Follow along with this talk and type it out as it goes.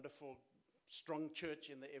wonderful, strong church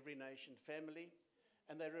in the Every Nation family.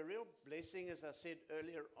 And they're a real blessing, as I said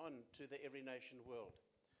earlier on, to the Every Nation world.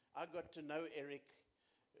 I got to know Eric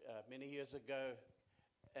many years ago,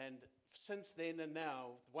 and since then and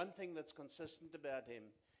now, one thing that's consistent about him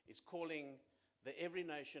is calling the Every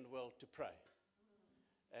Nation world to pray.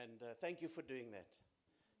 And thank you for doing that.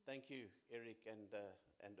 Thank you, Eric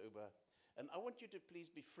and Uba. And I want you to please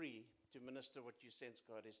be free to minister what you sense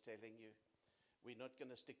God is telling you. We're not going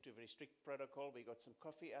to stick to a very strict protocol. We got some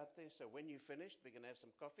coffee out there, so when you're finished, we're going to have some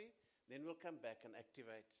coffee. Then we'll come back and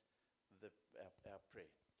activate our prayer.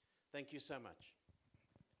 Thank you so much.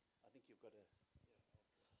 I think you've got a...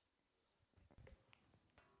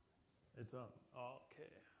 It's on. Okay.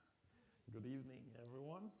 Good evening,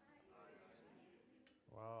 everyone.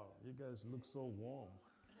 Wow, you guys look so warm,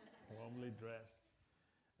 warmly dressed.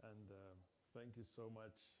 And thank you so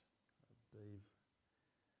much, Dave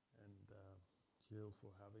and Jill,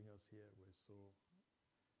 for having us here. We're so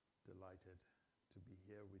delighted to be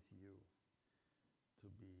here with you.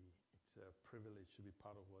 It's a privilege to be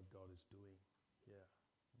part of what God is doing here.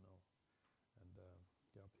 And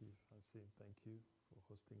Gapi, I say thank you for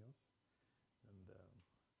hosting us.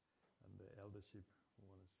 And the eldership, we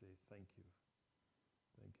want to say thank you.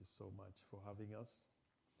 Thank you so much for having us.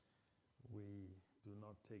 We do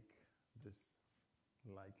not take this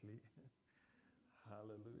lightly.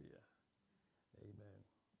 Hallelujah. Amen.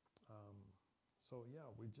 So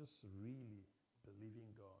we're just really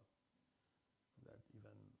believing God that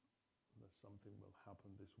something will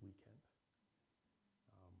happen this weekend.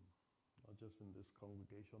 Not just in this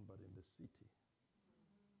congregation, but in the city.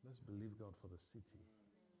 Let's believe God for the city.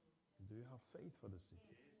 Do you have faith for the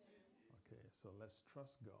city? Okay, so let's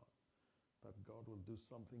trust God that God will do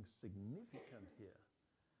something significant here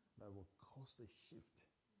that will cause a shift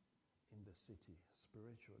in the city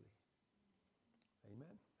spiritually.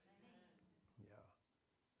 Amen? Yeah.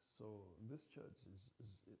 So this church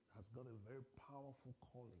has got a very powerful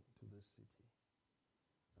calling to this city.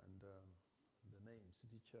 And the name,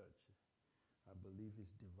 City Church, I believe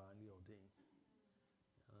is divinely ordained.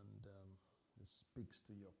 And it speaks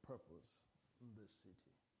to your purpose in this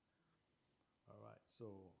city. All right,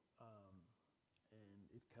 so, and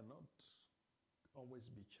it cannot always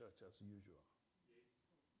be church as usual. Yes.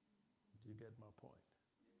 Do you get my point?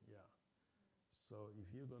 Yes. Yeah. So if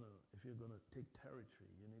you're gonna take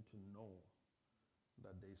territory, you need to know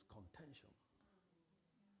that there is contention.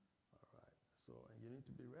 All right. So and you need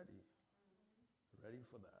to be ready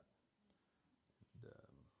for that.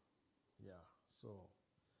 And, so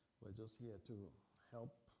we're just here to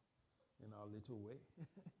help in our little way.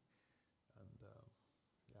 And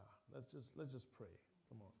let's just pray.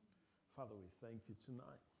 Come on. Father, we thank you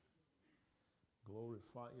tonight.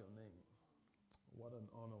 Glorify your name. What an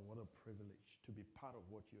honor, what a privilege to be part of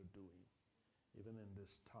what you're doing, even in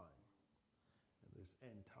this time, in this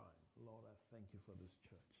end time. Lord, I thank you for this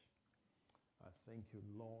church. I thank you,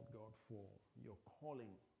 Lord God, for your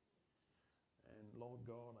calling. And Lord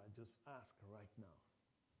God, I just ask right now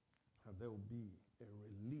that there will be a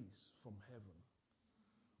release from heaven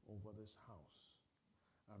over this house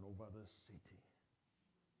and over this city.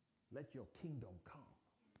 Let your kingdom come.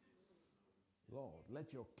 Lord,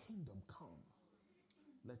 let your kingdom come.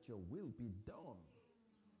 Let your will be done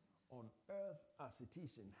on earth as it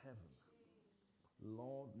is in heaven.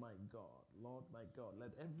 Lord my God,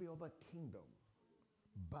 let every other kingdom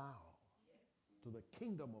bow to the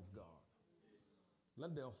kingdom of God.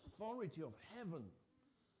 Let the authority of heaven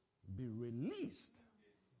be released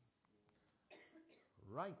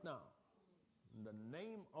right now in the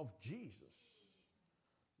name of Jesus.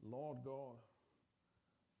 Lord God,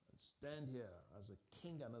 I stand here as a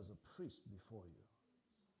king and as a priest before you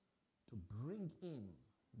to bring in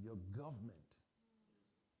your government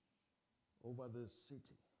over this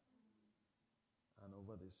city and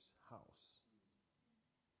over this house.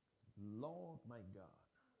 Lord my God,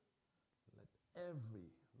 let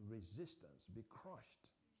every resistance be crushed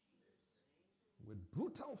with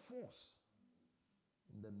brutal force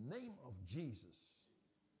in the name of Jesus.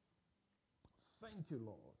 Thank you,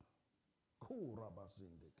 Lord.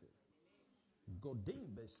 Kurabazindeke.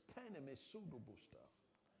 Godebes kaneme sudubusta.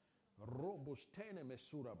 Robustene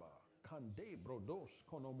mesuraba. Kande brodos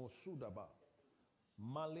konomosudaba.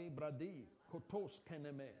 Male bradi kotos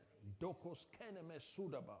keneme. Dokos keneme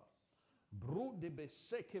sudaba. Brudebe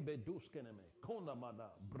seke bedus keneme. Konamada.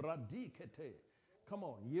 Bradikete. Come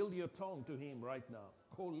on, yield your tongue to him right now.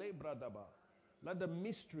 Kole bradaba. Let the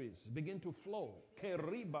mysteries begin to flow.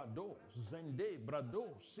 Keribado, zende,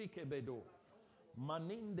 brado, sikebedo.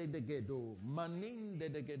 Maninde de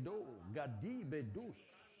gedo, gadi bedus,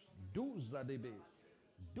 duzadebe.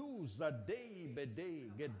 Duza dei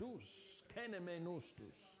bede gedus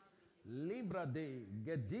kenemenustus. Libra de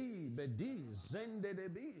gedi bedi zende de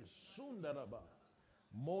bi sundaraba.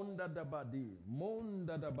 Monda da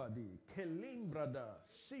badi, kelimbrada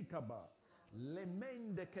sikaba.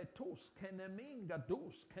 Lemende ketos keneminga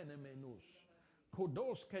dos kenemenus.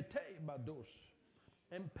 Kudos kete bados.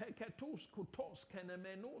 Empeketus kutos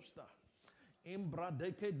kenemenosta.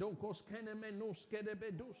 Imbradeke dokos kenemenus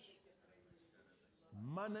kedebedus.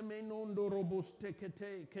 Manemenondo robus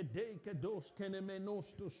tekete kede kedos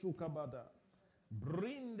kenemenos to sukabada.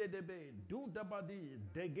 Brinde debe dudabadi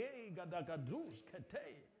dege gadagadus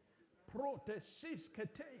kete. Protesis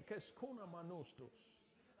kete keskuna manostos.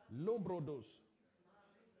 Lobrodos.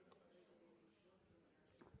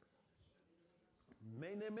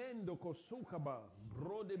 Menemendo kosukaba.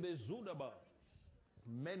 Brode bezudaba.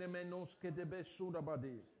 Menemenos kedebe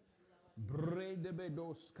sudabadi. Bredebe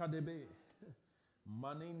dos kadebe.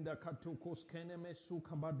 Maninda katukos keneme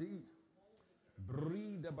sukabadi.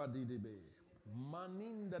 Brida badidebe.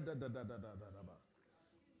 Maninda da da da da da da da ba.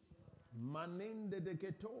 Manende de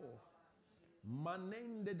keto.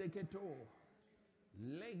 Manende de keto.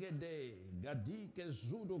 Legede gadike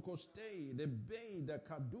zudo koste de be da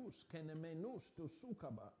kadus kenemenus to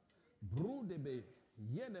sukaba. Brudebe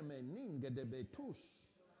yeneme ninge de betus.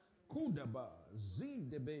 Kudaba zi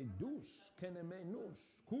de be dus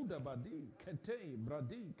kenemenus. Kudabadi kete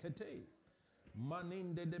bradi kete.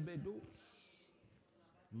 Maninde de bedus.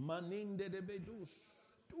 Maninde de bedus.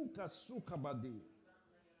 Tuka sukabadi.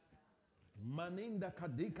 Maninda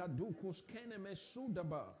kadika dukus keneme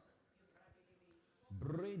sudaba.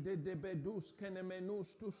 Brede de bedus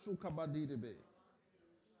kenemenus tu sukabadi debe.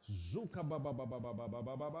 Zuka baba baba baba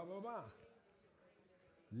baba baba baba.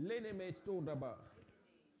 Lene metodaba.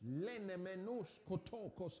 Lene menus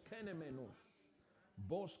kotokos kenemenus.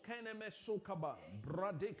 Bos keneme sukaba.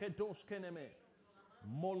 Bradike dos keneme.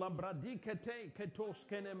 Mola bradike te ketos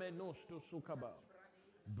kenemenus tu sukaba.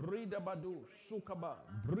 Brida badu sukaba.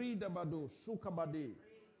 Brida badu sukabadi.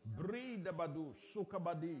 Brida badu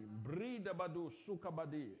sukabadi. Brida badu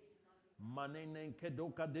sukabadi. Manene kedo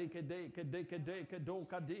kade kede kede kede kedo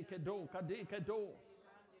kadi kedo kadi kedo.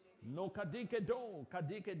 No kadi kedo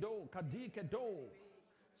kadi kedo kadi kedo.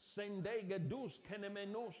 Sende gedus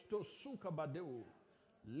kenemenos to sukabadu.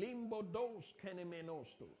 Limbo dos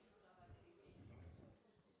kenemenos to.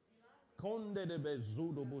 Konde de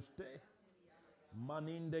bezudo buste.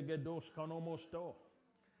 Maninde gedos kanomosto.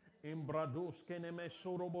 Imbrados keneme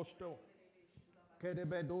sorobosto.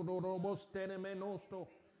 Kedebedodos tenemenosto.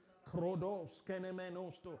 Krodos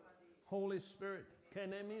kenemenosto. Holy Spirit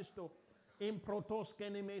kenemisto. Improtos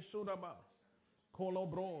keneme suraba.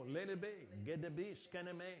 Kolobro lelebe gedebis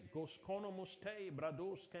keneme goskonomuste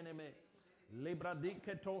brados keneme.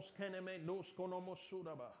 Libradiketos keneme dos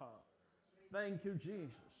konomosudaba. Thank you,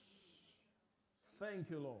 Jesus. Thank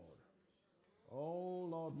you, Lord. Oh,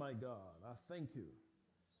 Lord my God, I thank you.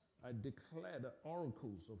 I declare the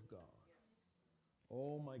oracles of God.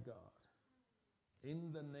 Oh, my God.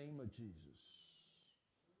 In the name of Jesus,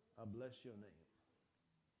 I bless your name.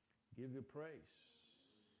 Give you praise.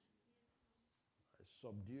 I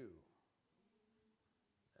subdue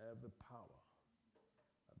every power.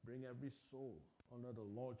 I bring every soul under the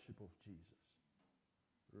lordship of Jesus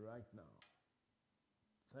right now.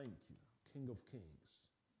 Thank you, King of Kings,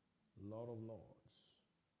 Lord of Lords.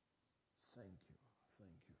 Thank you.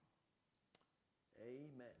 Thank you.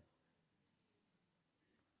 Amen.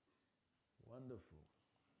 Wonderful.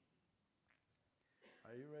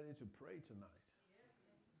 Are you ready to pray tonight?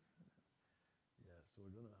 Yes, so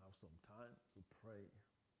we're going to have some time to pray,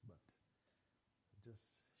 but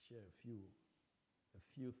just share a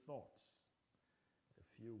few thoughts, a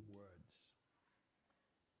few words.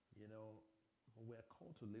 You know, we're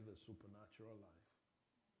called to live a supernatural life.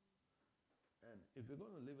 And if you're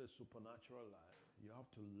going to live a supernatural life, you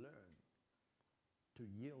have to learn to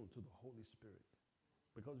yield to the Holy Spirit.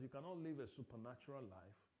 Because you cannot live a supernatural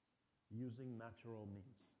life using natural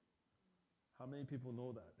means. How many people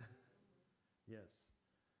know that? Yes.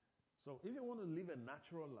 So if you want to live a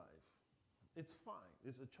natural life, it's fine.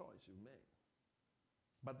 It's a choice you make.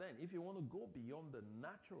 But then if you want to go beyond the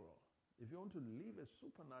natural, if you want to live a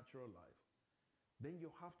supernatural life, then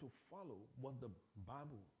you have to follow what the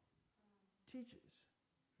Bible teaches.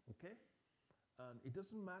 Okay? And it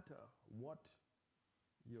doesn't matter what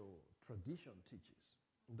your tradition teaches.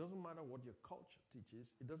 It doesn't matter what your culture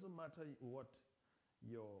teaches. It doesn't matter what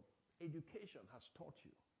your education has taught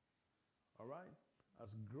you. All right?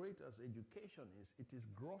 As great as education is, it is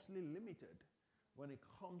grossly limited when it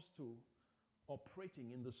comes to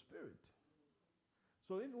operating in the Spirit.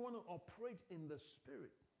 So if you want to operate in the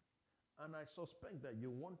Spirit, And I suspect that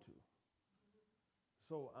you want to.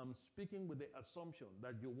 So I'm speaking with the assumption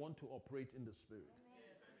that you want to operate in the Spirit.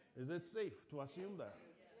 Is it safe to assume that?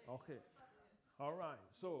 Okay. All right.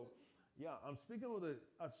 So, yeah, I'm speaking with the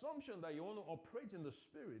assumption that you want to operate in the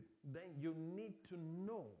Spirit. Then you need to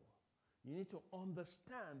know, you need to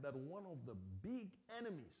understand that one of the big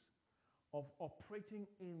enemies of operating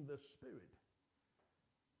in the Spirit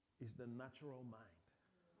is the natural mind.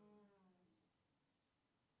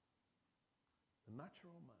 The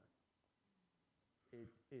natural mind. It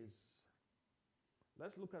is,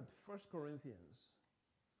 let's look at 1 Corinthians.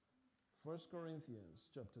 1 Corinthians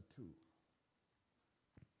chapter 2.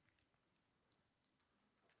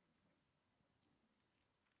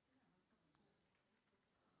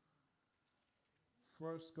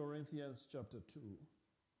 1 Corinthians chapter 2.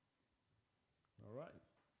 All right.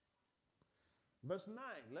 Verse 9.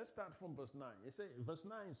 Let's start from verse 9. Verse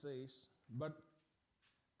 9 says, but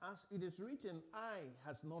as it is written, eye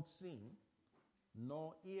has not seen,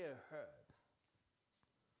 nor ear heard,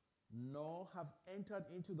 nor have entered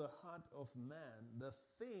into the heart of man the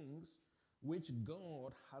things which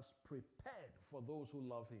God has prepared for those who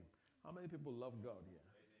love him. How many people love God here?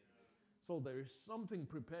 So there is something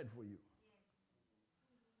prepared for you.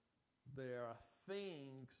 There are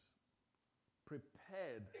things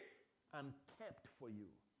prepared and kept for you.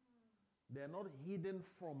 They are not hidden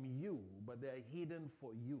from you, but they are hidden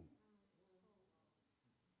for you.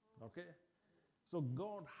 Okay? So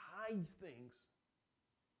God hides things,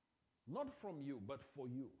 not from you, but for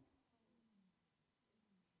you.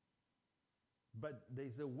 But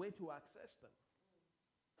there's a way to access them.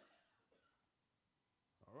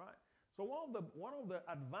 All right? So one of the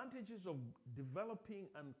advantages of developing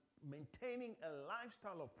and maintaining a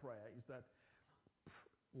lifestyle of prayer is that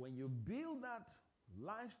when you build that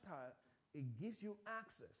lifestyle, it gives you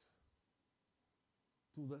access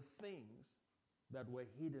to the things that were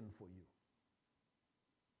hidden for you.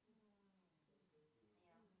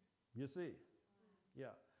 You see?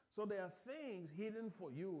 Yeah. So there are things hidden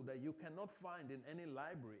for you that you cannot find in any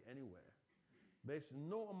library anywhere. There's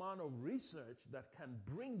no amount of research that can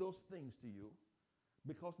bring those things to you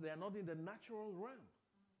because they are not in the natural realm.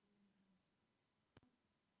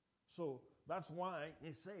 So that's why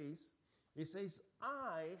it says,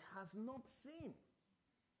 eye has not seen.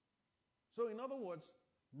 So in other words,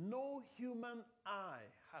 no human eye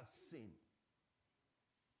has seen.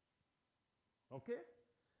 Okay?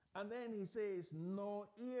 And then he says, no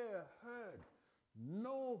ear heard.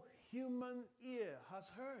 No human ear has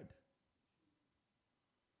heard.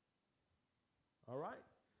 All right?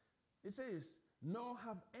 It says, nor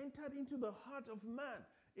have entered into the heart of man.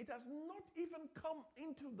 It has not even come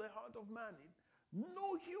into the heart of man.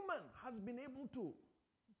 No human has been able to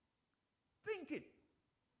think it.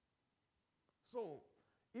 So,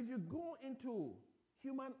 if you go into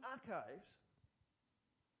human archives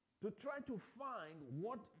to try to find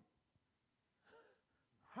what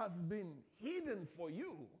has been hidden for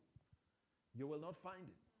you, you will not find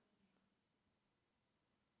it.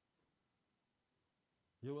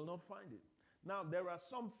 You will not find it. Now, there are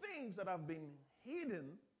some things that have been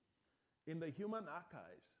hidden in the human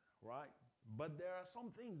archives, right? But there are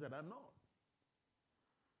some things that are not.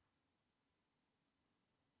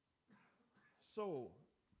 So,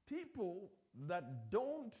 people that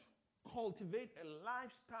don't cultivate a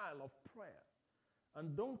lifestyle of prayer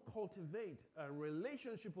and don't cultivate a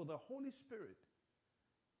relationship with the Holy Spirit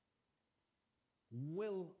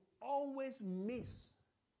will always miss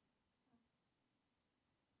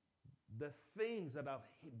the things that have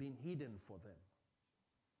been hidden for them.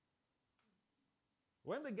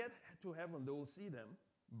 When they get to heaven, they will see them,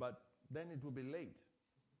 but then it will be late.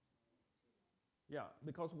 Yeah,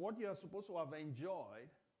 because what you are supposed to have enjoyed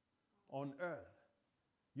on earth,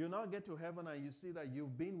 you now get to heaven and you see that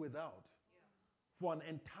you've been without for an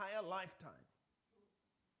entire lifetime.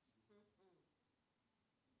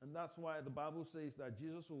 And that's why the Bible says that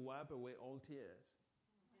Jesus will wipe away all tears.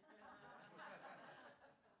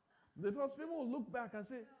 Because people will look back and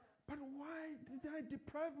say, but why did I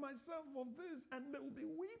deprive myself of this? And they will be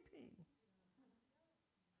weeping.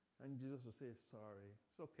 And Jesus will say, sorry,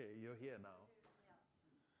 it's okay, you're here now.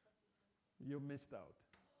 You missed out.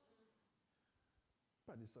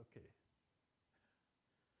 But it's okay.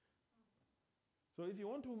 So if you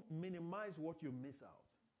want to minimize what you miss out,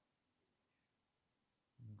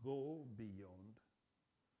 go beyond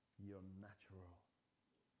your natural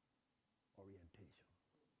orientation.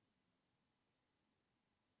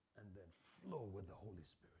 And then flow with the Holy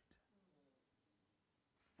Spirit.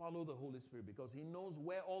 Follow the Holy Spirit because He knows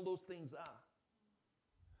where all those things are.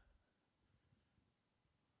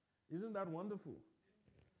 Isn't that wonderful?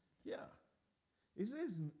 Yeah. It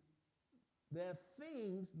says there are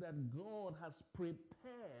things that God has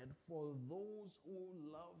prepared for those who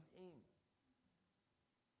love him.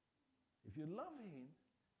 If you love him,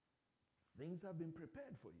 things have been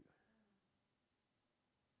prepared for you.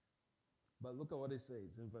 But look at what it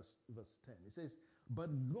says in verse 10. It says, but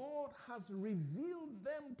God has revealed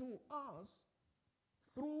them to us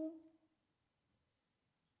through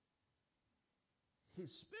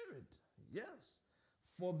his Spirit. Yes.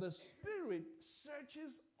 For the Spirit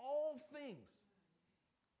searches all things.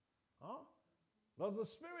 Huh? Does the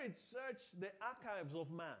Spirit search the archives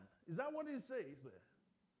of man? Is that what it says there?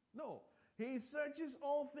 No. He searches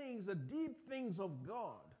all things, the deep things of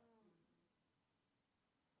God.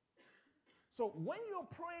 So when you're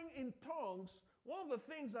praying in tongues, one of the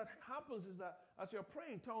things that happens is that as you're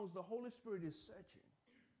praying in tongues, the Holy Spirit is searching.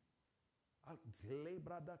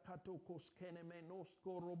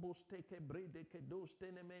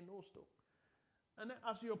 And then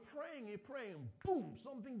as you're praying, boom,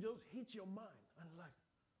 something just hits your mind. And like,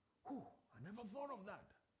 whew, I never thought of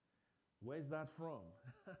that. Where's that from?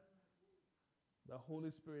 The Holy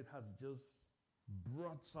Spirit has just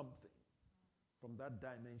brought something from that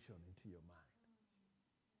dimension into your mind.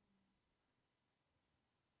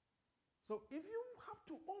 So if you have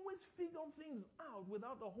to always figure things out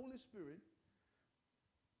without the Holy Spirit,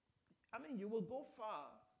 I mean, you will go far,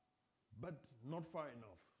 but not far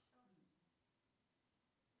enough.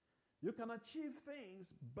 You can achieve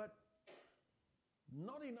things, but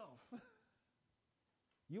not enough.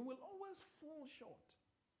 You will always fall short.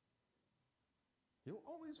 You'll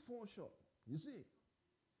always fall short. You see?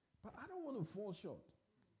 But I don't want to fall short.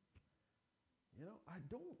 I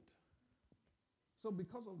don't. So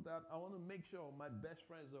because of that, I want to make sure my best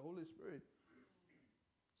friend is the Holy Spirit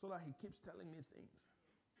so that he keeps telling me things.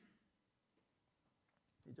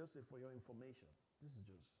 He just said, for your information, this is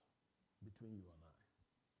just between you and I.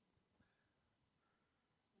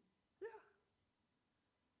 Yeah.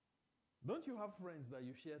 Don't you have friends that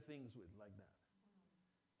you share things with like that?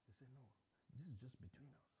 They say, no, this is just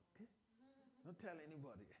between us, okay? Don't tell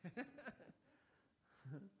anybody.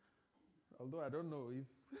 Although I don't know if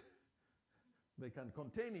they can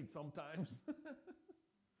contain it sometimes.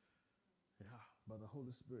 Yeah, but the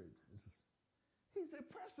Holy Spirit he's a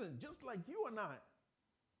person just like you and I.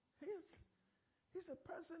 He's a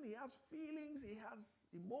person. He has feelings. He has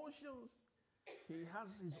emotions. He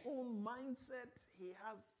has his own mindset. He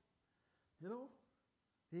has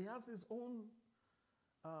his own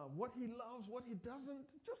what he loves, what he doesn't,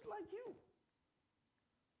 just like you.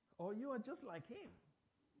 Or you are just like him.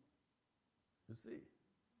 You see?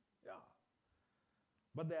 Yeah.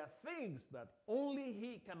 But there are things that only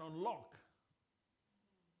he can unlock.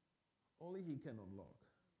 Only he can unlock.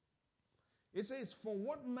 It says, for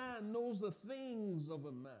what man knows the things of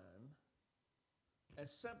a man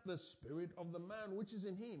except the spirit of the man which is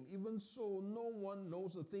in him? Even so, no one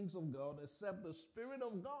knows the things of God except the Spirit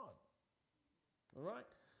of God. All right?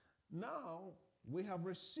 Now, we have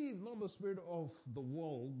received not the spirit of the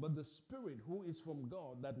world, but the Spirit who is from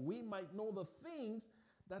God, that we might know the things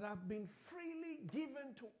that have been freely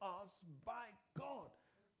given to us by God.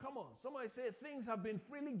 Come on, somebody say, things have been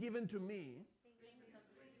freely given to me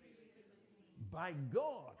by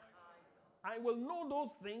God. I will know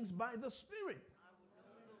those things by the Spirit.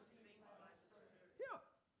 Yeah.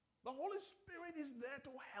 The Holy Spirit is there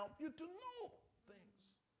to help you to know things.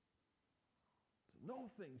 To know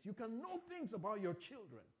things. You can know things about your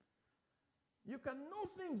children. You can know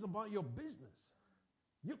things about your business.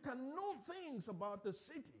 You can know things about the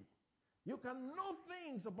city. You can know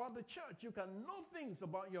things about the church. You can know things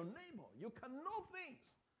about your neighbor. You can know things.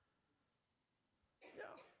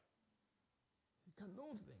 Yeah. You can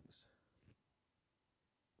know things.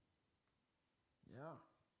 Yeah.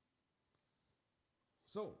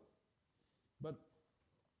 So, but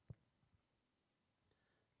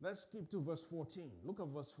let's skip to verse 14. Look at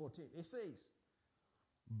verse 14. It says,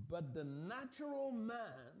 but the natural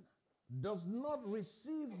man does not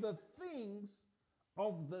receive the things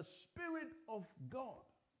of the Spirit of God.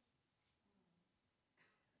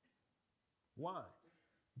 Why?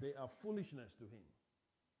 They are foolishness to him.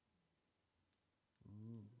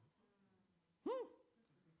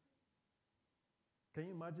 Can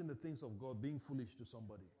you imagine the things of God being foolish to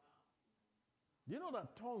somebody? Do you know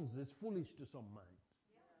that tongues is foolish to some minds?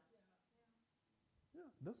 Yeah,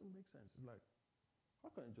 it doesn't make sense. It's like, how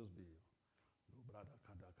can it just be?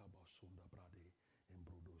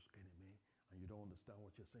 And you don't understand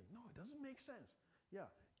what you're saying. No, it doesn't make sense. Yeah,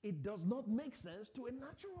 it does not make sense to a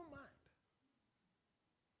natural mind.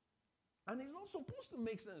 And it's not supposed to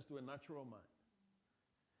make sense to a natural mind.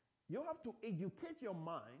 You have to educate your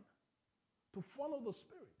mind to follow the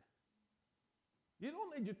Spirit. You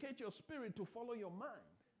don't educate your spirit to follow your mind.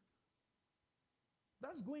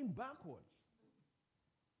 That's going backwards.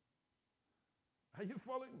 Are you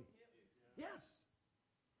following me? Yes.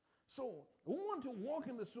 So, we want to walk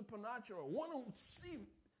in the supernatural, want to see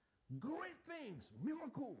great things,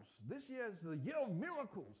 miracles. This year is the year of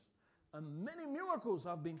miracles, and many miracles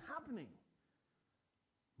have been happening.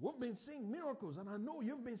 We've been seeing miracles, and I know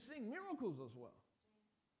you've been seeing miracles as well.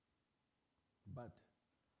 But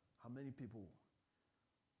how many people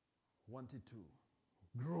wanted to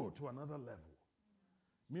grow to another level?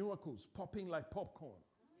 Miracles popping like popcorn.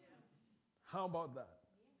 How about that?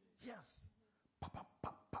 Yes. Pop, pop,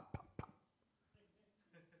 pop, pop, pop, pop.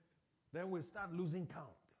 Then we start losing count.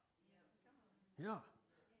 Yeah.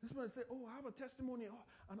 This man say, oh, I have a testimony. Oh,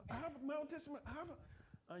 and I have my own testimony.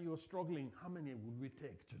 And you're struggling. How many would we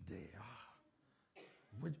take today?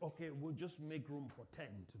 Okay, we'll just make room for 10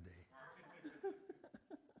 today.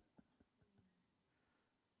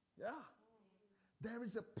 Yeah. There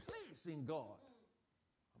is a place in God.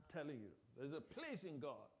 I'm telling you, there's a place in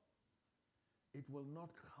God. It will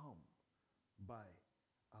not come by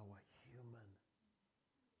our human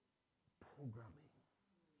programming.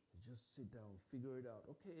 You just sit down, figure it out.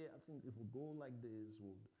 Okay, I think if we go like this,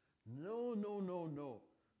 no.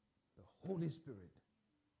 The Holy Spirit.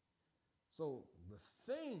 So the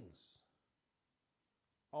things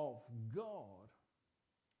of God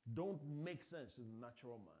don't make sense in the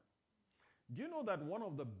natural mind. Do you know that one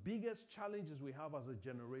of the biggest challenges we have as a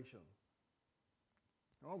generation,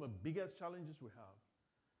 one of the biggest challenges we have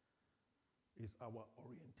is our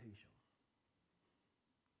orientation,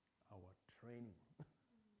 our training,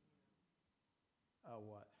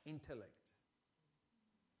 our intellect.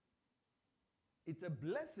 It's a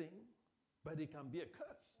blessing, but it can be a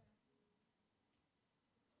curse.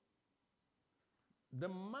 The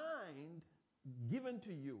mind given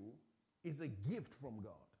to you is a gift from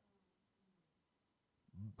God.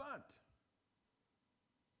 But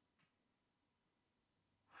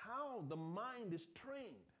how the mind is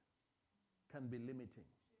trained can be limiting.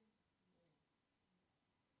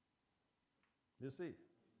 You see?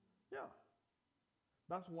 Yeah.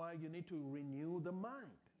 That's why you need to renew the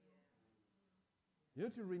mind. You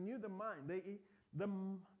need to renew the mind.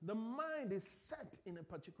 The mind is set in a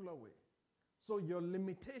particular way. So your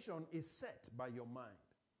limitation is set by your mind.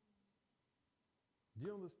 Do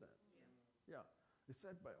you understand? Yeah. It's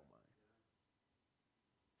set by your mind.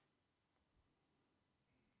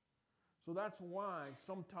 So that's why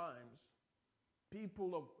sometimes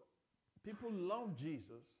people love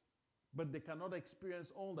Jesus, but they cannot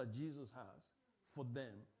experience all that Jesus has for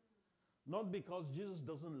them. Not because Jesus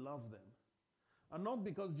doesn't love them, and not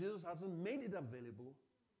because Jesus hasn't made it available,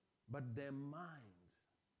 but their minds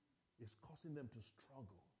is causing them to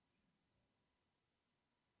struggle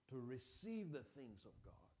to receive the things of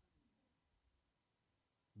God.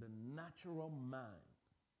 The natural mind.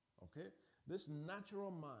 Okay? This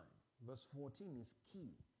natural mind, verse 14 is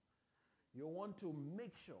key. You want to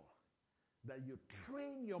make sure that you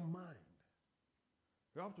train your mind.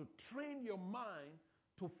 You have to train your mind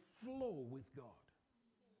to flow with God.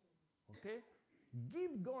 Okay?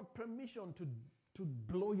 Give God permission to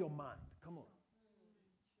blow your mind. Come on.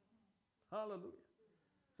 Hallelujah.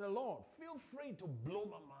 Say, Lord, feel free to blow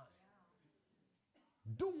my mind.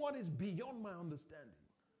 Do what is beyond my understanding.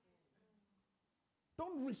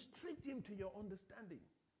 Don't restrict him to your understanding.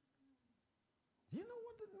 You know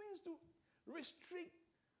what it means to restrict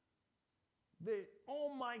the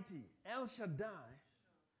Almighty, El Shaddai,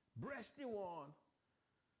 Breasty One,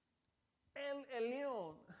 El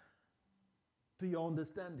Elyon, to your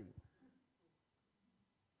understanding?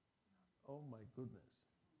 Oh my goodness.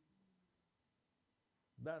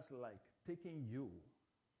 That's like taking you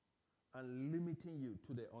and limiting you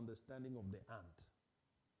to the understanding of the ant.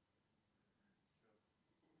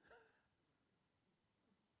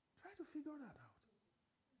 Try to figure that out.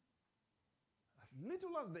 As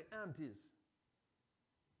little as the ant is,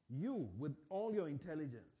 you with all your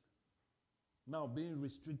intelligence now being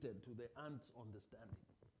restricted to the ant's understanding.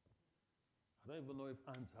 I don't even know if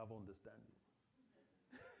ants have understanding.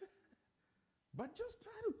 But just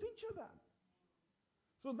try to picture that.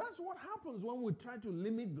 So that's what happens when we try to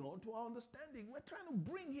limit God to our understanding. We're trying to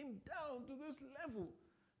bring him down to this level.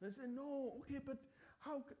 And say, no, okay, but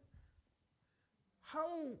how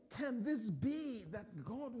can this be that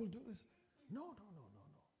God will do this? No.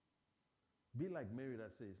 Be like Mary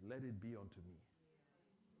that says, let it be unto me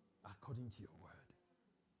according to your word.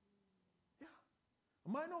 Yeah.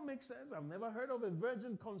 It might not make sense. I've never heard of a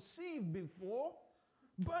virgin conceived before.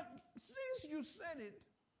 But since you said it,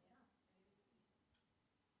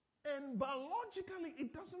 And biologically,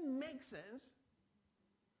 it doesn't make sense.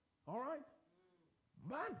 All right?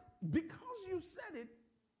 But because you said it,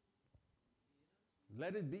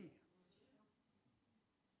 let it be.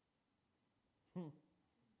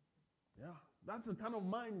 Yeah, that's the kind of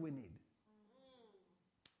mind we need.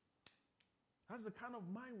 That's the kind of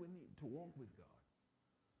mind we need to walk with God.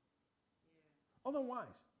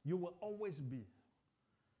 Otherwise, you will always be,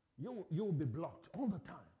 you will be blocked all the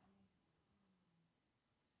time.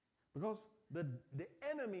 Because the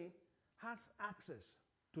enemy has access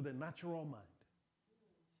to the natural mind.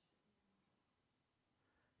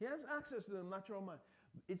 He has access to the natural mind.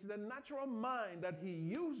 It's the natural mind that he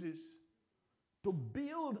uses to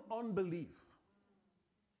build unbelief.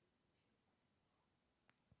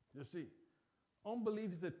 You see,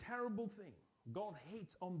 unbelief is a terrible thing. God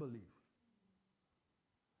hates unbelief.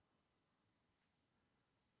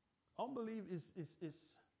 Unbelief is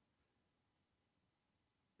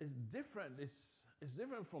different. It's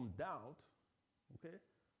different from doubt. Okay?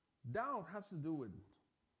 Doubt has to do with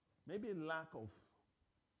maybe lack of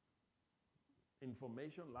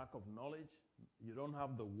information, lack of knowledge. You don't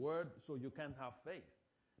have the word, so you can't have faith.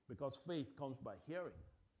 Because faith comes by hearing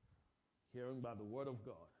by the word of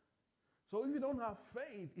God. So if you don't have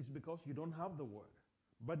faith, it's because you don't have the word.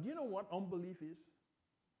 But you know what unbelief is?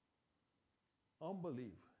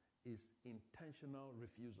 Unbelief is intentional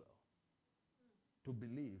refusal to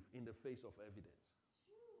believe in the face of evidence.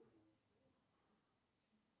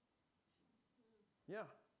 Yeah.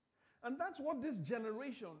 And that's what this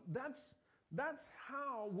generation, that's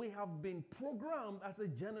how we have been programmed as a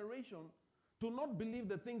generation to not believe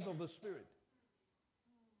the things of the Spirit.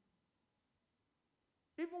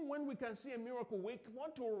 Even when we can see a miracle, we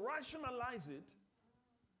want to rationalize it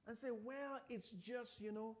and say, well, it's just,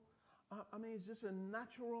 it's just a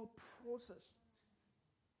natural process.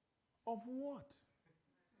 Of what?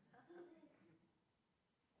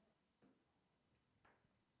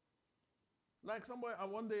 Like somebody,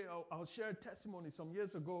 one day I'll share a testimony some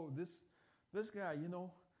years ago. This guy,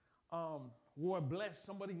 we were blessed.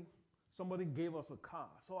 Somebody gave us a car.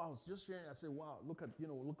 So I was just sharing. I said, wow, look at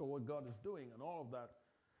what God is doing and all of that.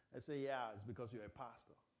 I say, yeah, it's because you're a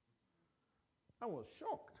pastor. I was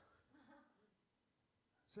shocked.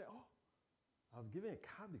 I said, oh, I was giving a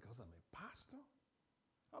car because I'm a pastor?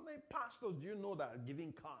 How many pastors do you know that are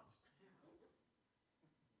giving cars?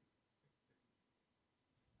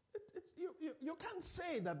 You can't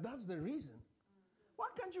say that that's the reason. Why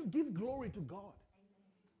can't you give glory to God?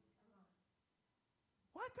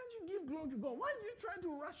 Why can't you give glory to God? Why do you try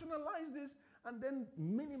to rationalize this and then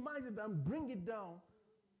minimize it and bring it down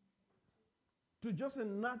to just a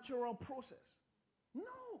natural process?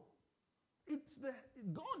 No.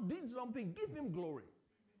 God did something. Give him glory.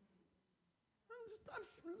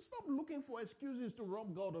 And stop looking for excuses to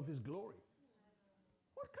rob God of his glory.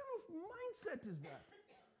 What kind of mindset is that?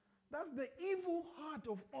 That's the evil heart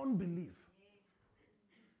of unbelief.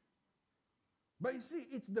 But you see,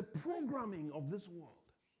 it's the programming of this world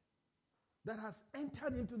that has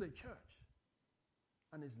entered into the church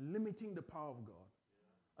and is limiting the power of God.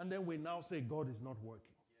 And then we now say God is not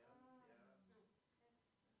working.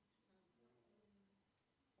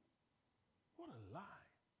 What a lie.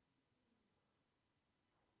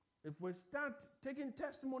 If we start taking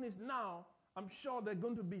testimonies now, I'm sure there are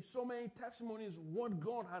going to be so many testimonies what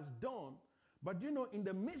God has done. But in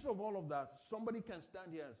the midst of all of that, somebody can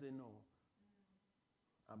stand here and say, no.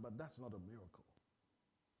 But that's not a miracle.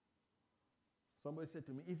 Somebody said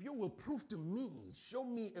to me, if you will prove to me, show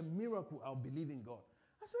me a miracle, I'll believe in God.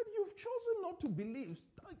 I said, you've chosen not to believe.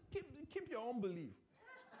 Keep your unbelief.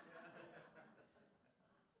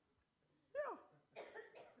 Yeah.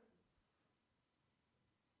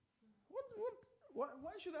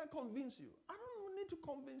 Why should I convince you? I don't need to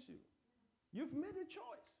convince you. You've made a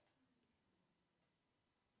choice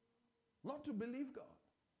not to believe God.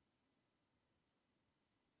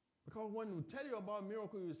 Because when we tell you about a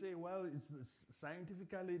miracle, you say, well, it's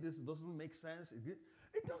scientifically, this doesn't make sense.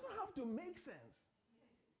 It doesn't have to make sense.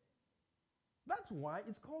 That's why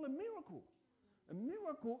it's called a miracle. A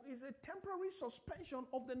miracle is a temporary suspension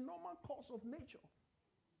of the normal course of nature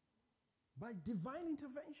by divine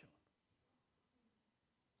intervention.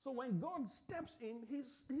 So when God steps in,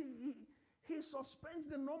 he suspends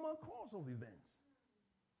the normal course of events.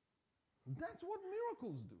 That's what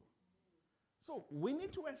miracles do. So we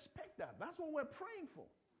need to expect that. That's what we're praying for.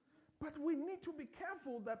 But we need to be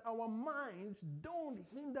careful that our minds don't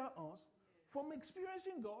hinder us from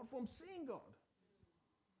experiencing God, from seeing God.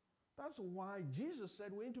 That's why Jesus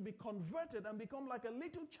said we need to be converted and become like a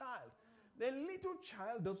little child. The little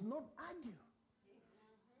child does not argue.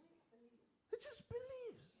 He just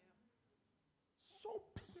believes.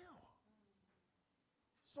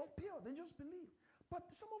 So pure, they just believe. But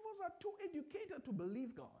some of us are too educated to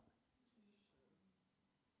believe God.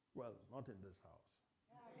 Well, not in this house.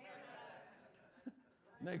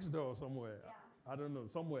 Next door somewhere. I don't know,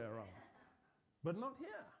 somewhere around. But not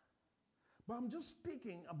here. But I'm just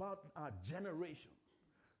speaking about our generation.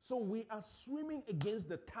 So we are swimming against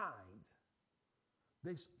the tide.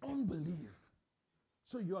 There's unbelief.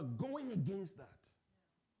 So you are going against that.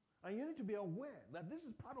 And you need to be aware that this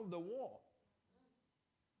is part of the war.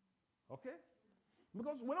 Okay?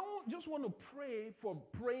 Because we don't just want to pray for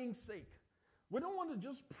praying's sake. We don't want to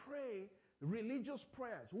just pray religious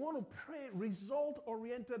prayers. We want to pray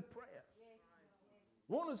result-oriented prayers.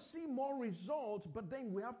 We want to see more results, but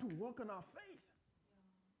then we have to work on our faith.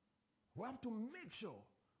 We have to make sure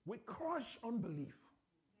we crush unbelief.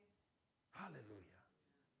 Hallelujah.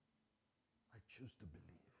 I choose to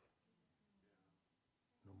believe.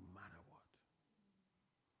 No matter what.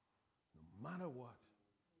 No matter what.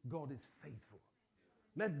 God is faithful.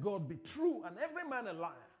 Let God be true and every man a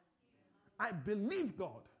liar. I believe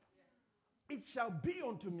God. It shall be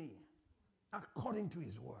unto me according to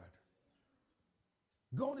his word.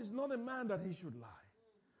 God is not a man that he should lie.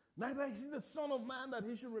 Neither is he the son of man that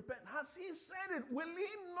he should repent. Has he said it? Will he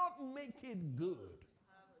not make it good?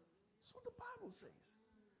 That's what the Bible says.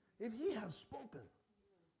 If he has spoken,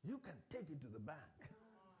 you can take it to the bank.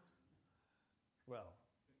 Well,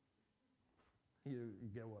 you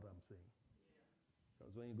get what I'm saying.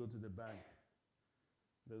 Because when you go to the bank,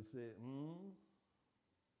 they'll say,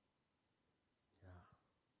 yeah.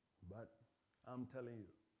 But I'm telling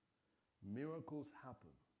you, miracles happen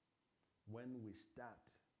when we start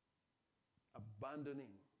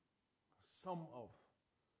abandoning some of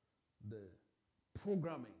the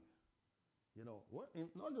programming. You know,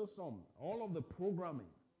 not just some, all of the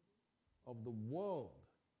programming of the world,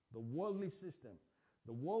 the worldly system,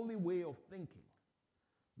 the worldly way of thinking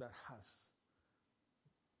that has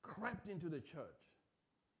crept into the church.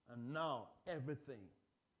 And now everything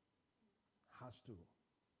has to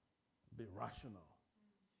be rational.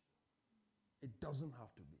 It doesn't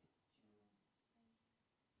have to be.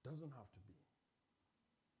 Doesn't have to be.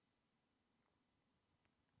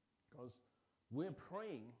 Because we're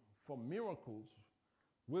praying for miracles.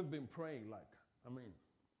 We've been praying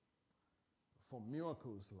for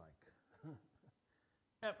miracles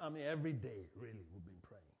every day, really, we've been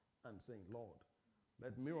praying and saying, Lord,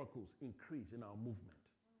 let miracles increase in our movement.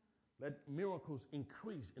 Let miracles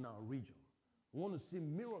increase in our region. We want to see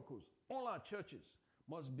miracles. All our churches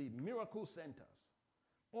must be miracle centers.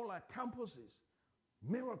 All our campuses,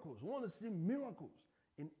 miracles. We want to see miracles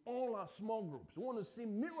in all our small groups. We want to see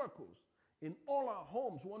miracles in all our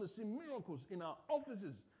homes. We want to see miracles in our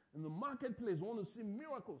offices, in the marketplace. We want to see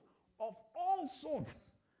miracles of all sorts.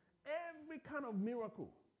 Every kind of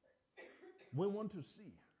miracle we want to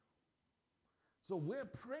see. So we're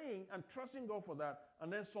praying and trusting God for that.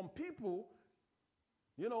 And then some people,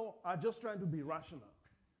 are just trying to be rational.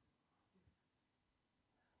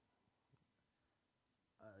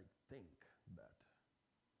 I think that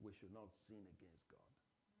we should not sin against God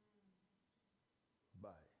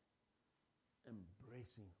by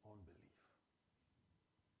embracing unbelief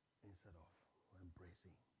instead of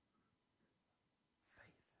embracing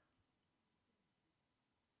faith.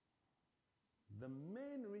 The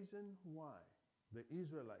main reason why the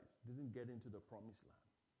Israelites didn't get into the promised land,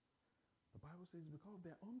 the Bible says, because of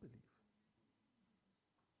their unbelief.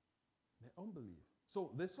 Their unbelief.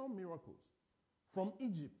 So they saw miracles. From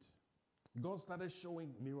Egypt, God started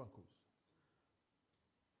showing miracles.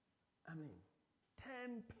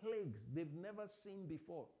 10 plagues they've never seen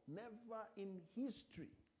before. Never in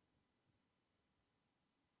history.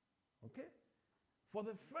 Okay? For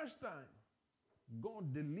the first time,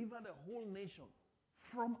 God delivered a whole nation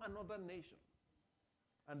from another nation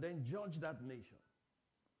and then judged that nation.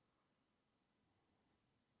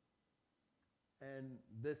 And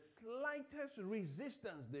the slightest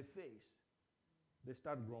resistance they face, they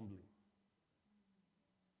start grumbling.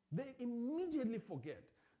 They immediately forget.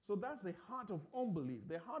 So that's the heart of unbelief.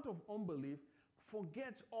 The heart of unbelief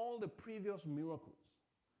forgets all the previous miracles.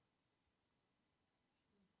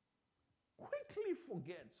 Quickly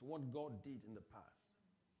forgets what God did in the past.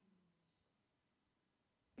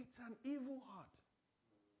 It's an evil heart.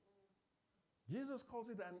 Jesus calls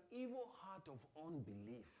it an evil heart of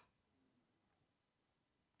unbelief.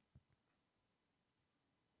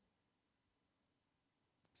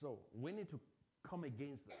 So we need to come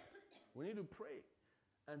against that. We need to pray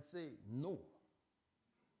and say, no,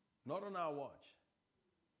 not on our watch.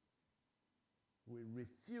 We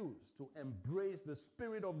refuse to embrace the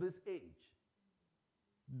spirit of this age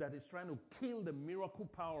that is trying to kill the miracle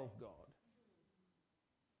power of God.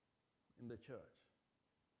 in the church.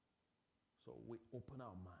 So we open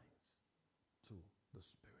our minds to the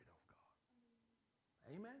Spirit of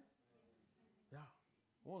God. Amen? Yeah.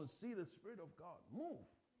 We want to see the Spirit of God move.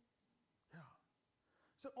 Yeah.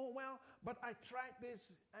 So, oh, well, but I tried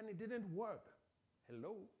this and it didn't work.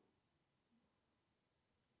 Hello?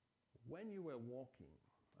 When you were walking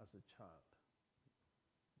as a child,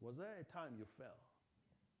 was there a time you fell?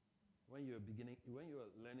 When you were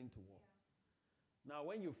learning to walk? Now,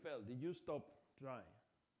 when you fell, did you stop trying?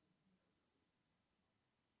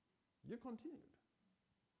 You continued.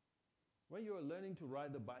 When you were learning to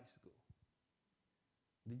ride the bicycle,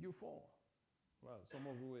 did you fall? Well, some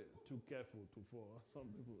of you were too careful to fall. Some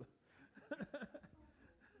people.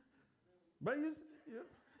 But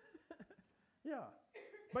yeah.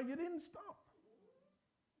 But you didn't stop.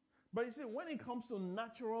 But you see, when it comes to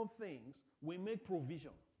natural things, we make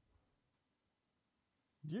provision.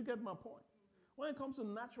 Do you get my point? When it comes to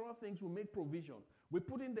natural things, we make provision. We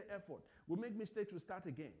put in the effort. We make mistakes, we start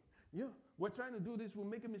again. We're trying to do this, we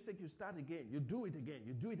make a mistake, you start again. You do it again,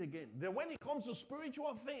 you do it again. Then when it comes to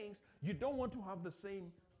spiritual things, you don't want to have the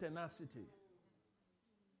same tenacity.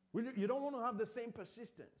 You don't want to have the same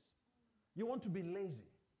persistence. You want to be lazy.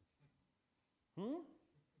 Why?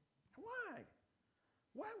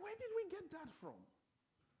 Where did we get that from?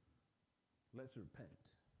 Let's repent.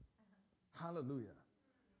 Hallelujah.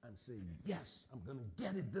 And say, yes, I'm going to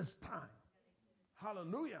get it this time.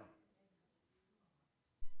 Hallelujah.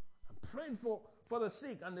 I'm praying for the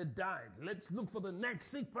sick and they died. Let's look for the next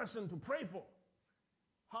sick person to pray for.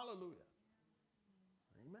 Hallelujah.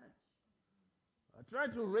 Amen. I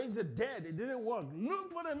tried to raise the dead. It didn't work.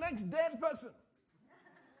 Look for the next dead person.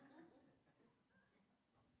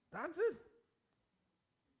 That's it.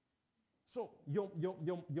 So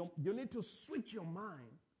you need to switch your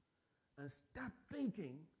mind and start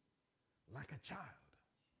thinking like a child.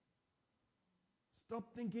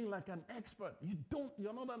 Stop thinking like an expert.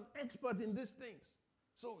 You're not an expert in these things.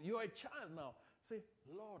 So you're a child now. Say,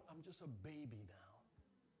 Lord, I'm just a baby now.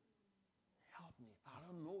 Help me. I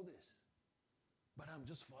don't know this, but I'm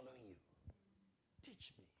just following you.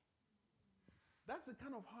 Teach me. That's the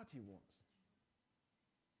kind of heart he wants.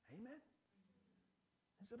 Amen?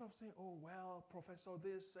 Instead of saying, oh, well, Professor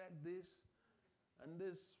this said this, and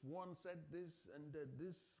this one said this, and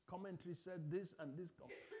this commentary said this, and this.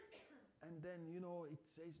 And then, it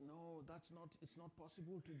says, no, it's not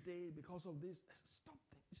possible today because of this.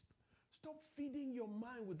 Stop feeding your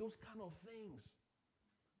mind with those kind of things.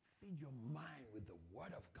 Feed your mind with the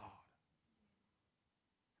Word of God.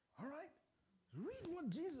 All right? Read what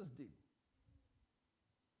Jesus did.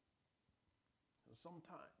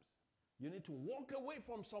 Sometimes you need to walk away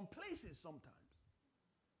from some places sometimes,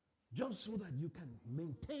 just so that you can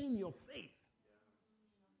maintain your faith.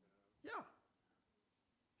 Yeah.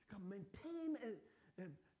 You can maintain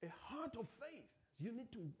a heart of faith. You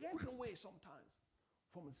need to walk away sometimes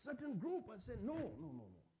from a certain group and say, no.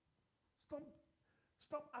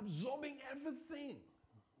 Stop absorbing everything.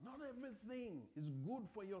 Not everything is good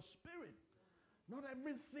for your spirit. Not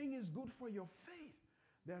everything is good for your faith.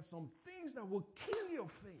 There are some things that will kill your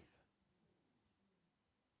faith.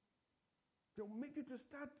 They'll make you to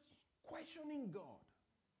start questioning God.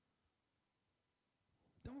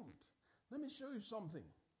 Don't. Let me show you something.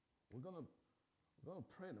 We're gonna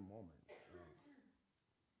pray in a moment.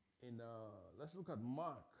 Let's look at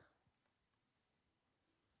Mark.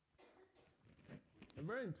 A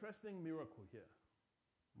very interesting miracle here.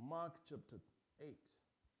 Mark chapter 8.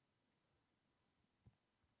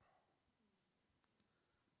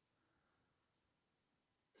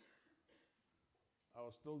 I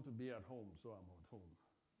was told to be at home, so I'm at home.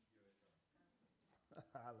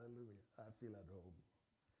 Hallelujah. I feel at home.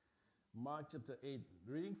 Mark chapter 8,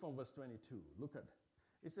 reading from verse 22. Look at it.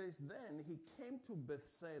 It says, then he came to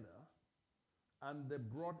Bethsaida, and they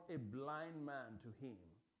brought a blind man to him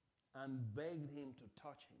and begged him to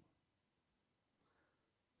touch him.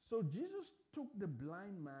 So Jesus took the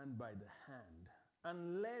blind man by the hand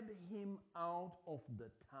and led him out of the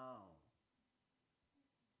town.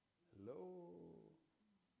 Hello?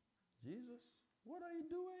 Jesus, what are you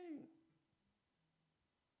doing?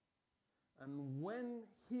 And when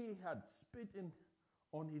he had spit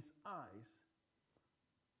on his eyes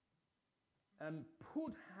and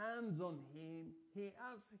put hands on him, he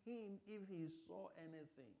asked him if he saw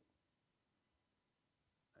anything.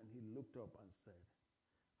 And he looked up and said,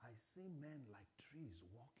 I see men like trees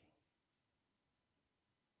walking.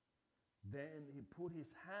 Then he put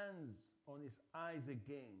his hands on his eyes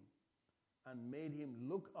again and made him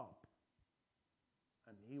look up.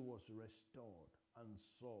 And he was restored and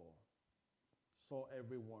saw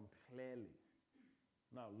everyone clearly.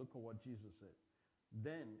 Now, look at what Jesus said.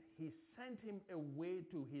 Then he sent him away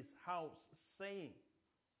to his house, saying,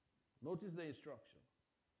 notice the instruction,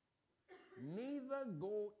 neither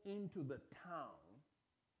go into the town,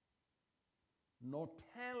 nor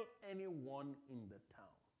tell anyone in the town.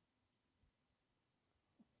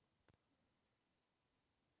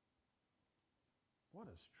 What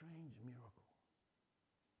a strange miracle.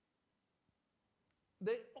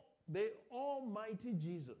 The Almighty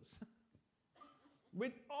Jesus,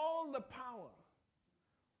 with all the power,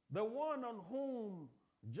 the one on whom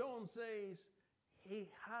John says he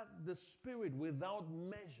had the Spirit without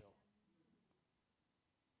measure.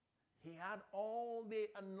 He had all the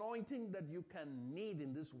anointing that you can need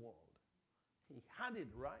in this world. He had it,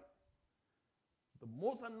 right? The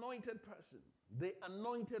most anointed person, the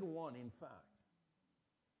anointed one, in fact.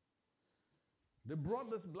 They brought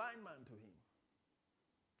this blind man to him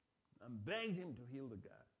and begged him to heal the guy.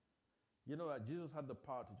 You know that Jesus had the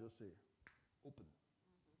power to just say, open.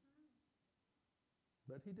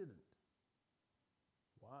 But he didn't.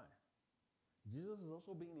 Why? Jesus is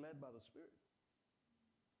also being led by the Spirit.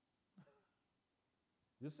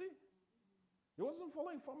 You see? He wasn't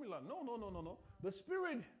following formula. No. The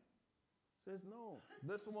Spirit says, no,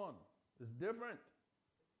 this one is different.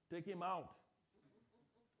 Take him out.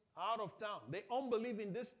 Out of town. The unbelief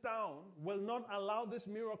in this town will not allow this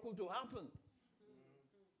miracle to happen.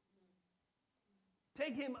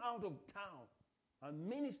 Take him out of town and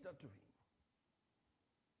minister to him.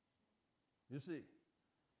 You see?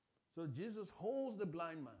 So Jesus holds the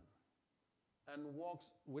blind man and walks,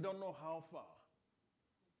 we don't know how far,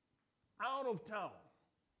 out of town.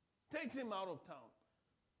 Takes him out of town.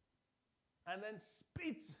 And then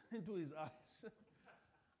spits into his eyes.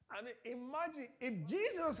 And imagine, if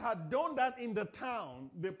Jesus had done that in the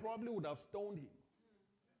town, they probably would have stoned him.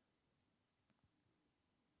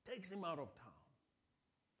 Takes him out of town.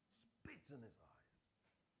 Spits in his eyes.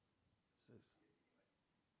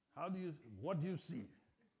 Says, what do you see?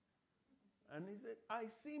 And he said, I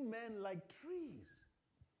see men like trees.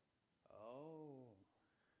 Oh.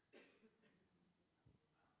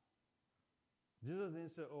 Jesus didn't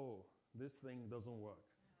say, oh, this thing doesn't work.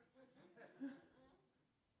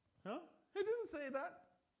 Huh? He didn't say that.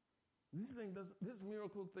 This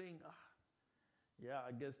miracle thing, yeah,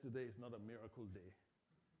 I guess today is not a miracle day.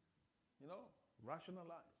 You know,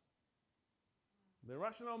 rationalize. The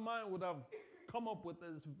rational mind would have come up with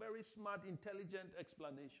this very smart, intelligent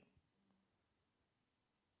explanation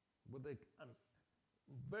with a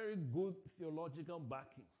very good theological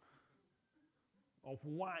backing of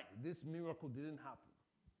why this miracle didn't happen.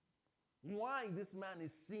 Why this man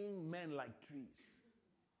is seeing men like trees.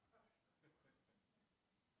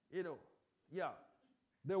 You know, yeah,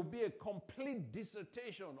 there will be a complete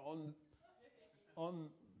dissertation on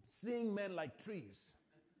seeing men like trees.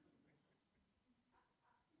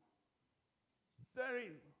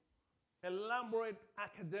 Very elaborate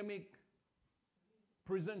academic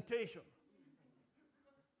presentation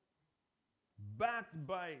backed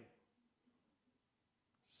by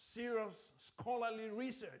serious scholarly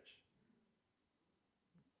research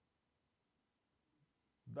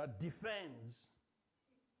that defends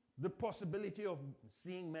the possibility of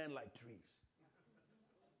seeing men like trees.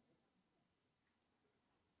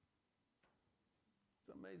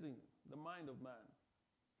 It's amazing, the mind of man.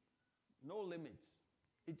 No limits.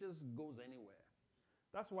 It just goes anywhere.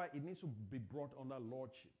 That's why it needs to be brought under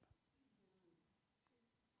lordship.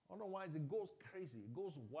 Otherwise, it goes crazy. It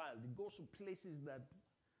goes wild. It goes to places that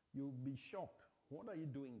you'll be shocked. What are you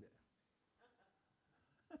doing there?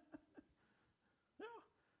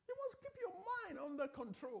 You must keep your mind under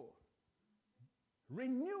control.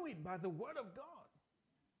 Renew it by the word of God.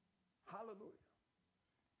 Hallelujah.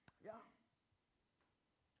 Yeah.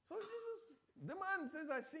 So the man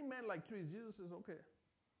says, I see men like trees. Jesus says, okay.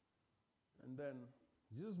 And then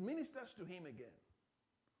Jesus ministers to him again.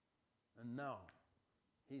 And now,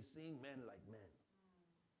 he's seeing men like men.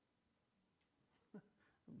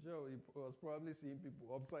 I'm sure he was probably seeing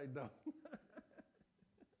people upside down.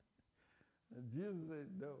 And Jesus says,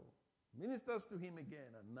 no. Ministers to him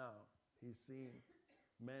again, and now he's seeing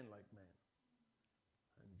men like men.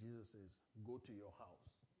 And Jesus says, go to your house.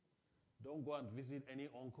 Don't go and visit any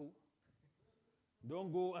uncle.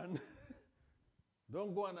 Don't go and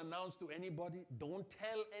announce to anybody. Don't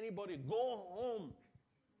tell anybody. Go home.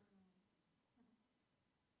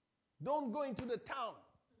 Don't go into the town.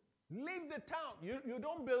 Leave the town. You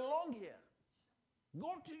don't belong here.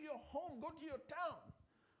 Go to your home. Go to your town.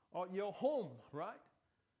 Or your home, right?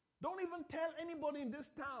 Don't even tell anybody in this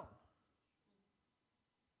town.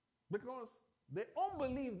 Because the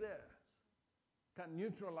unbelief there can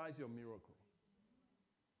neutralize your miracle.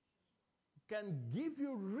 can give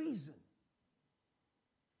you reason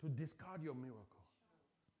to discard your miracle.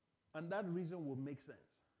 And that reason will make sense.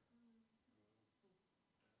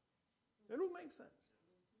 It will make sense.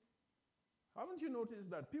 Haven't you noticed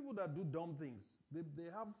that people that do dumb things, they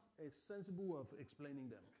have a sensible way of explaining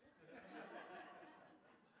them?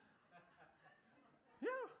 Yeah.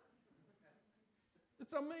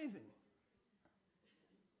 It's amazing.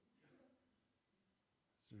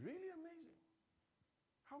 It's really amazing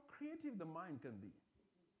how creative the mind can be.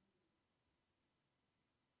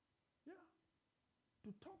 Yeah.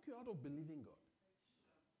 To talk you out of believing God.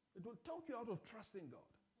 It will talk you out of trusting God.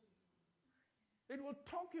 It will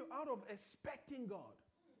talk you out of expecting God.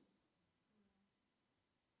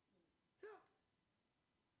 Yeah.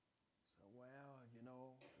 So, well,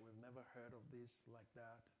 we've never heard of this like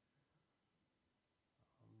that.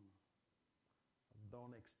 I've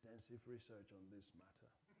done extensive research on this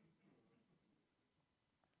matter.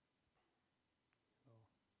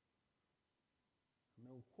 And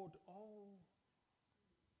they'll quote all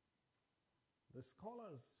the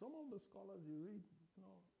scholars, some of the scholars you read,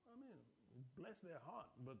 bless their heart,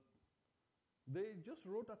 but they just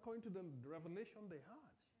wrote according to the revelation they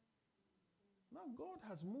had. Now God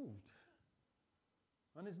has moved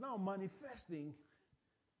and is now manifesting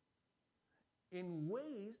in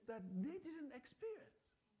ways that they didn't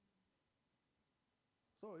experience.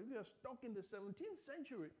 So if you're stuck in the 17th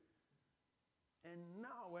century and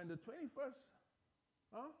now we're in the 21st,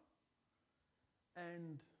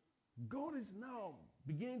 and God is now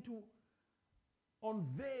beginning to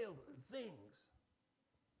unveil things,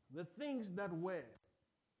 the things that were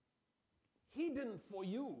hidden for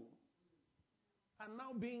you are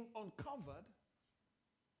now being uncovered,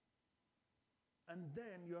 and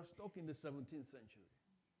then you are stuck in the 17th century.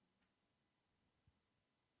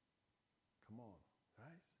 Come on,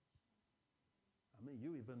 guys.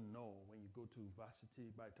 You even know when you go to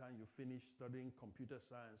varsity, by the time you finish studying computer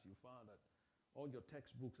science, you find that all your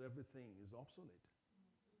textbooks, everything is obsolete.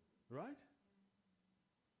 Right?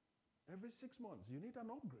 Every 6 months, you need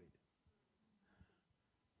an upgrade.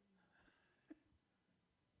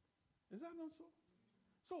 Is that not so?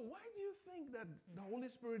 So why do you think that the Holy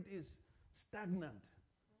Spirit is stagnant?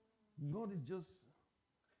 God is just,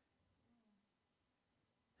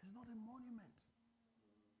 it's not a monument.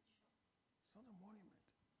 It's not a monument.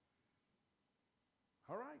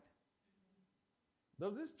 All right?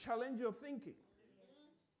 Does this challenge your thinking?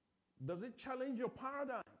 Yes. Does it challenge your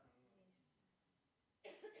paradigm?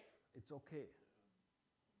 Yes. It's okay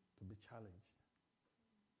to be challenged.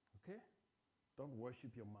 Okay? Don't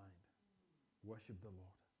worship your mind. Worship the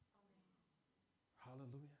Lord. Amen.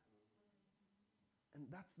 Hallelujah. And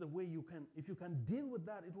that's the way you can, if you can deal with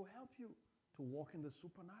that, it will help you to walk in the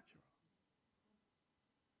supernatural.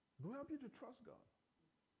 It will help you to trust God.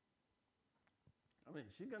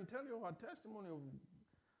 She can tell you her testimony of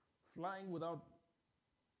flying without,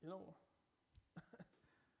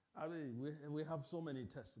 we have so many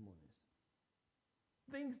testimonies.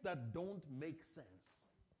 Things that don't make sense,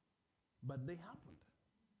 but they happened.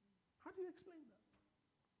 How do you explain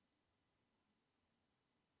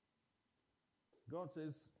that? God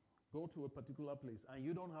says, go to a particular place, and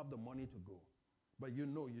you don't have the money to go, but you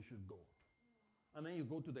know you should go. And then you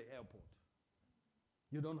go to the airport.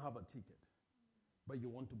 You don't have a ticket, but you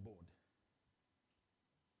want to board.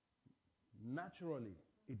 Naturally,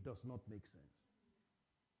 it does not make sense.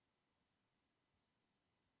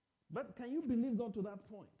 But can you believe God to that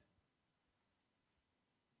point?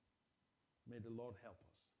 May the Lord help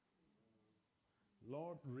us.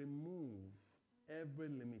 Lord, remove every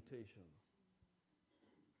limitation.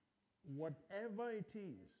 Whatever it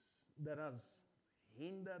is that has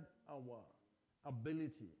hindered our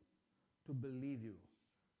ability to believe you,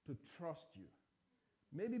 to trust you.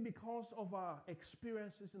 Maybe because of our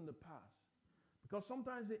experiences in the past. Because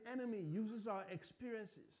sometimes the enemy uses our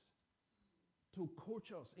experiences to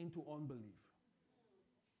coach us into unbelief.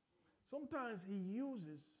 Sometimes he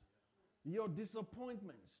uses your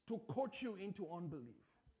disappointments to coach you into unbelief.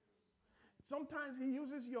 Sometimes he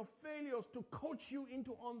uses your failures to coach you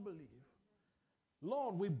into unbelief.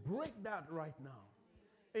 Lord, we break that right now.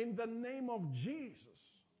 In the name of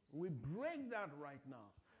Jesus, we break that right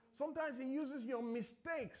now. Sometimes he uses your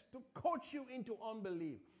mistakes to coach you into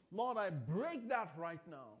unbelief. Lord, I break that right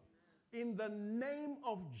now. In the name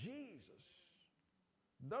of Jesus.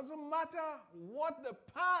 Doesn't matter what the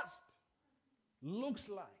past looks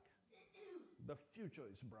like. The future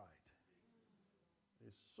is bright.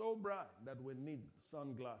 It's so bright that we need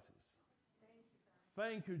sunglasses.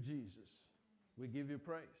 Thank you, Jesus. We give you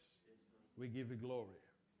praise. We give you glory.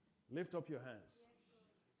 Lift up your hands.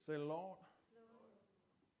 Say, Lord,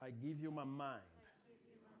 I give you my mind.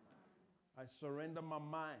 I surrender my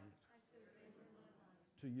mind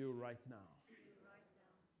to you right now.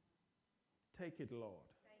 Take it, Lord.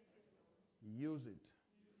 Use it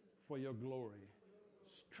for your glory.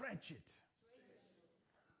 Stretch it.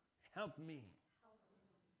 Help me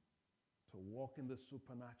to walk in the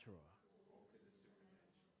supernatural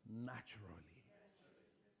naturally.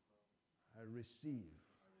 I receive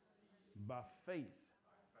by faith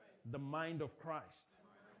the mind of Christ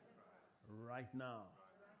right now.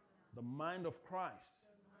 The mind of Christ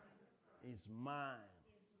is mine.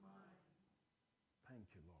 Thank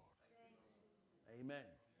you, Lord. Amen.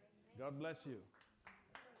 God bless you.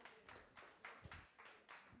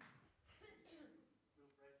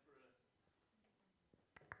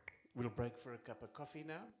 We'll break for a cup of coffee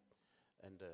now. And